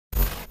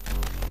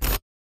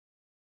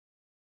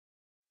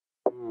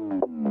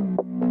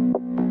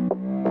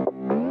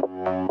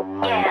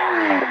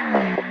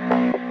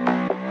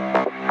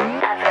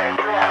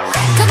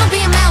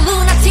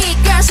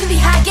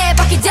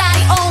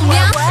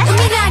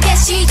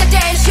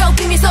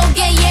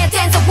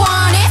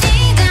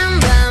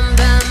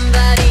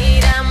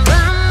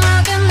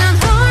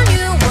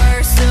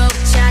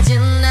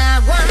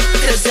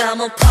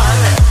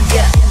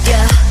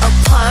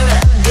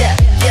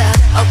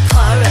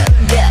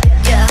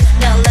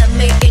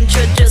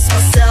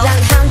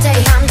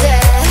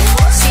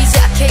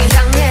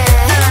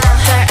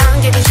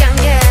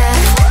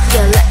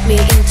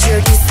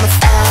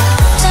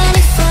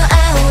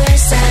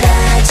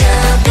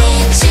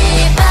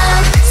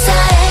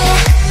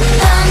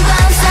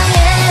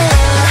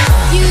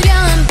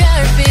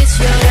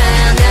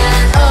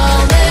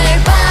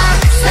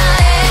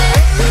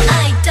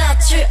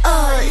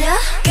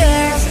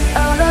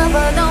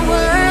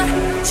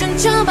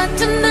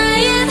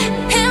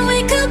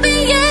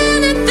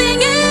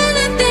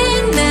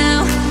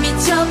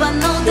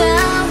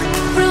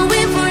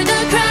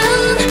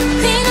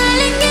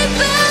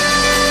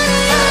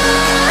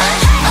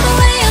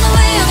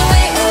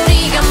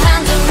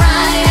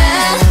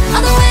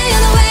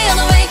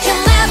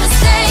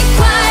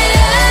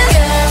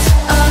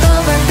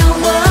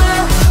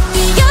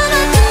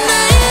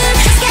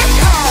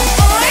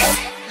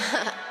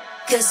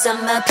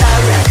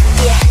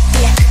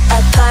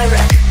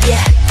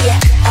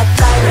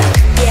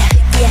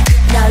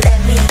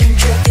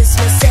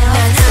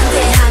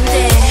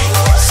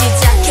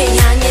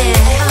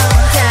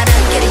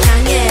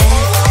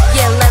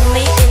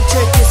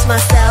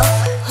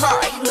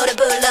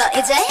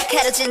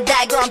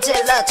헤어진다고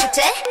엎질러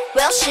축제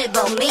Well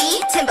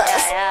시범이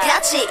팀버스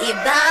같이 이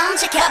밤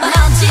지켜봐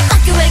먼지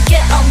학교에게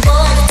on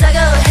board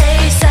다가올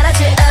헤이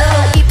사라질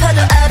이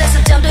파도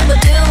아래서 잠들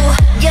모두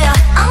Yeah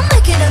I'm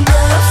making a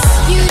moves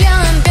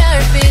유령한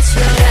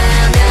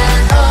별빛으로라면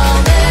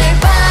오늘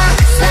밤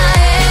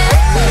나의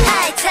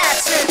아이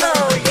탓을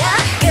올려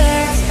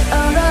Girls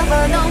all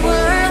over the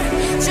world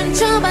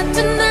춤춰봐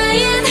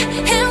tonight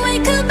And we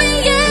could be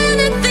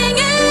anything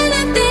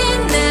anything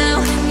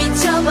now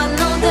미쳐봐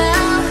no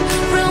doubt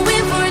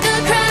Rolling for the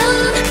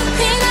crown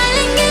휘날린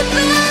기분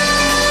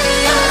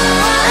All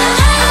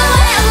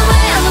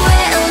the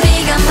way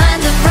우리가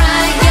만든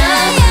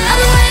fire All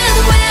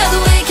the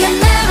way can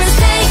never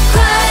stay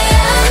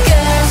quiet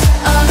Girls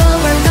all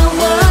over the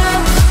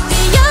world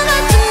뛰어나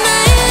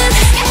tonight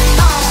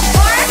On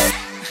board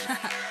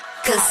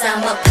Cause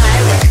I'm a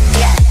pirate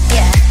yeah